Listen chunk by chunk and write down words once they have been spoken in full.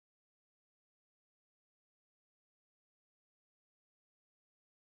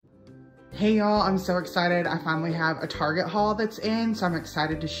Hey y'all, I'm so excited. I finally have a Target haul that's in, so I'm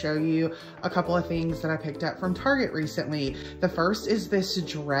excited to show you a couple of things that I picked up from Target recently. The first is this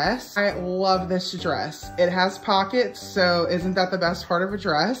dress. I love this dress. It has pockets, so isn't that the best part of a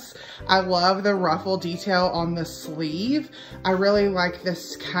dress? I love the ruffle detail on the sleeve. I really like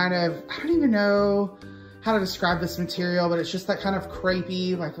this kind of, I don't even know how to describe this material, but it's just that kind of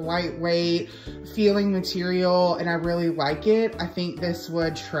crepey, like lightweight feeling material, and I really like it. I think this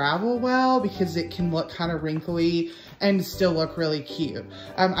would travel well because it can look kind of wrinkly and still look really cute.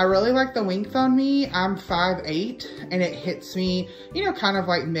 I really like the length on me. I'm 5'8", and it hits me, you know, kind of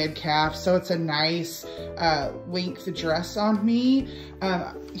like mid-calf, so it's a nice length dress on me.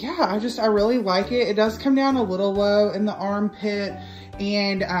 Yeah, I really like it. It does come down a little low in the armpit,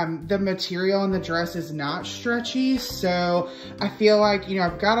 and the material in the dress is not stretchy, so I feel like, you know,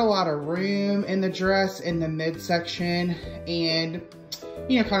 I've got a lot of room in the dress in the midsection and,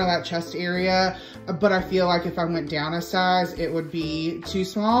 you know, kind of that chest area, but I feel like if I went down a size, it would be too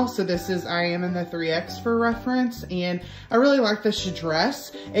small. So this is, I am in the 3X for reference, and I really like this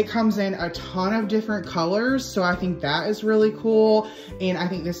dress. It comes in a ton of different colors, so I think that is really cool, and I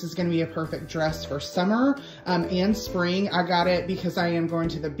think this is gonna be a perfect dress for summer and spring. I got it because I am going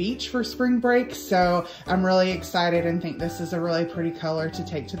to the beach for spring break, so I'm really excited and think this is a really pretty color to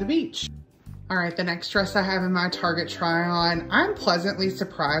take to the beach. All right, the next dress I have in my Target try on, I'm pleasantly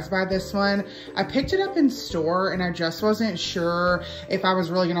surprised by this one. I picked it up in store and I just wasn't sure if I was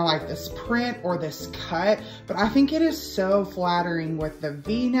really gonna like this print or this cut, but I think it is so flattering with the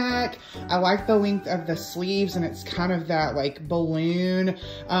V-neck. I like the length of the sleeves, and it's kind of that like balloon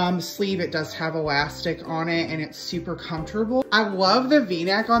sleeve. It does have elastic on it and it's super comfortable. I love the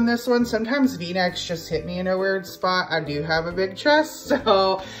V-neck on this one. Sometimes V-necks just hit me in a weird spot. I do have a big chest,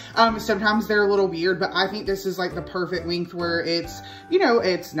 so sometimes they're a little weird, but I think this is like the perfect length where it's, you know,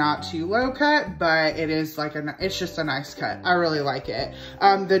 it's not too low cut, but it is like it's just a nice cut. I really like it.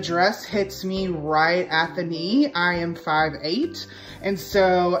 The dress hits me right at the knee. I am 5'8", and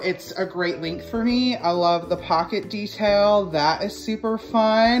so it's a great length for me. I love the pocket detail. That is super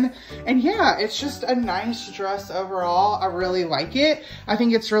fun. And yeah, it's just a nice dress overall. I really like it. I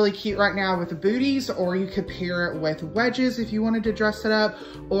think it's really cute right now with the booties, or you could pair it with wedges if you wanted to dress it up,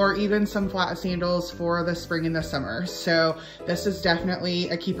 or even some flat sandals for the spring and the summer. So this is definitely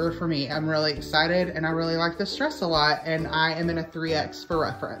a keeper for me. I'm really excited and I really like this dress a lot, and I am in a 3X for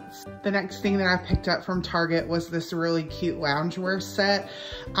reference. The next thing that I picked up from Target was this really cute loungewear set.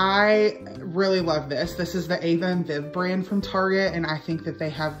 I really love this. This is the Ava and Viv brand from Target, and I think that they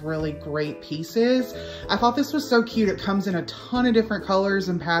have really great pieces. I thought this was so cute. It comes in a ton of different colors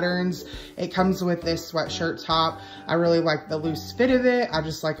and patterns. It comes with this sweatshirt top. I really like the loose fit of it. I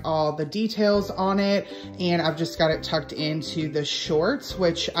just like all the details on it, and I've just got it tucked into the shorts,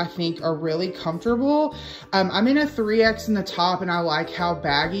 which I think are really comfortable. I'm in a 3X in the top, and I like how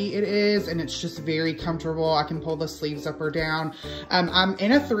baggy it is, and it's just very comfortable. I can pull the sleeves up or down. I'm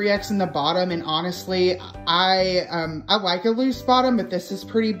in a 3X in the bottom, and honestly, I like a loose bottom, but this is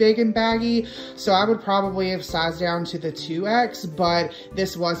pretty big and baggy, so I would probably have sized down to the 2X, but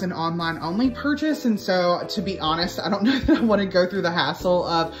this was an online only purchase, and so to be honest, I don't know that I want to go through the hassle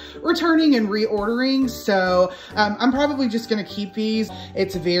of returning and reordering, so I'm probably just gonna keep these.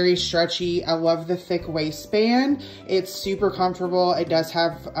 It's very stretchy. I love the thick waistband. It's super comfortable. It does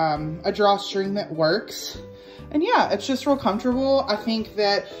have a drawstring that works. And yeah, it's just real comfortable. I think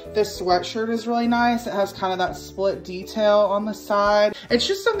that the sweatshirt is really nice. It has kind of that split detail on the side. It's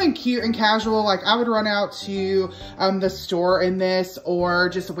just something cute and casual. Like I would run out to the store in this, or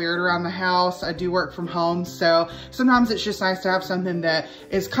just wear it around the house. I do work from home, so sometimes it's just nice to have something that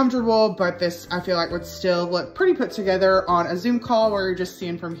is comfortable, but this I feel like would still look pretty put together on a Zoom call where you're just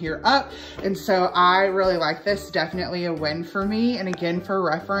seeing from here up. And so I really like this. Definitely a win for me. And again, for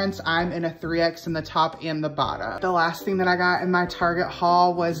reference, I'm in a 3X in the top and the bottom. The last thing that I got in my Target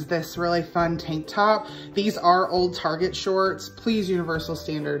haul was this really fun tank top. These are old Target shorts. Please, Universal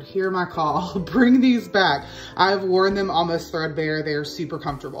Standard, hear my call. Bring these back. I've worn them almost threadbare. They're super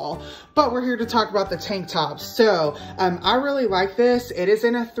comfortable. But we're here to talk about the tank tops. So I really like this. It is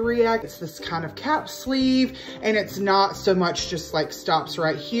in a 3X. It's this kind of cap sleeve, and it's not so much just like stops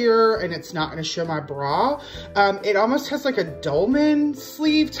right here, and it's not gonna show my bra. It almost has like a dolman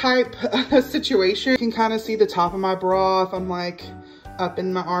sleeve type situation. You can kind of see the top of my bra if I'm like up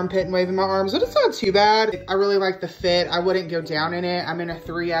in my armpit and waving my arms, but it's not too bad. I really like the fit. I wouldn't go down in it. I'm in a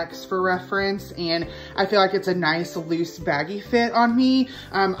 3X for reference, and I feel like it's a nice loose baggy fit on me.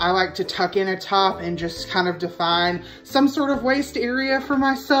 I like to tuck in a top and just kind of define some sort of waist area for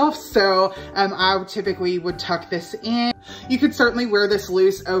myself. So I typically would tuck this in. You could certainly wear this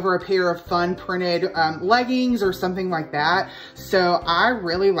loose over a pair of fun printed leggings or something like that. So I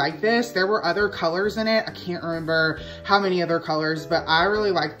really like this. There were other colors in it. I can't remember how many other colors, but I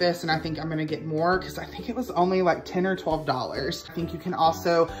really like this, and I think I'm gonna get more because I think it was only like $10 or $12. I think you can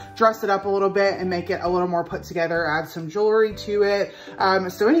also dress it up a little bit and make it a little more put together, add some jewelry to it.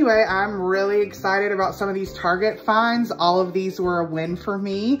 So anyway, I'm really excited about some of these Target finds. All of these were a win for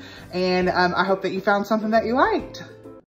me, and I hope that you found something that you liked.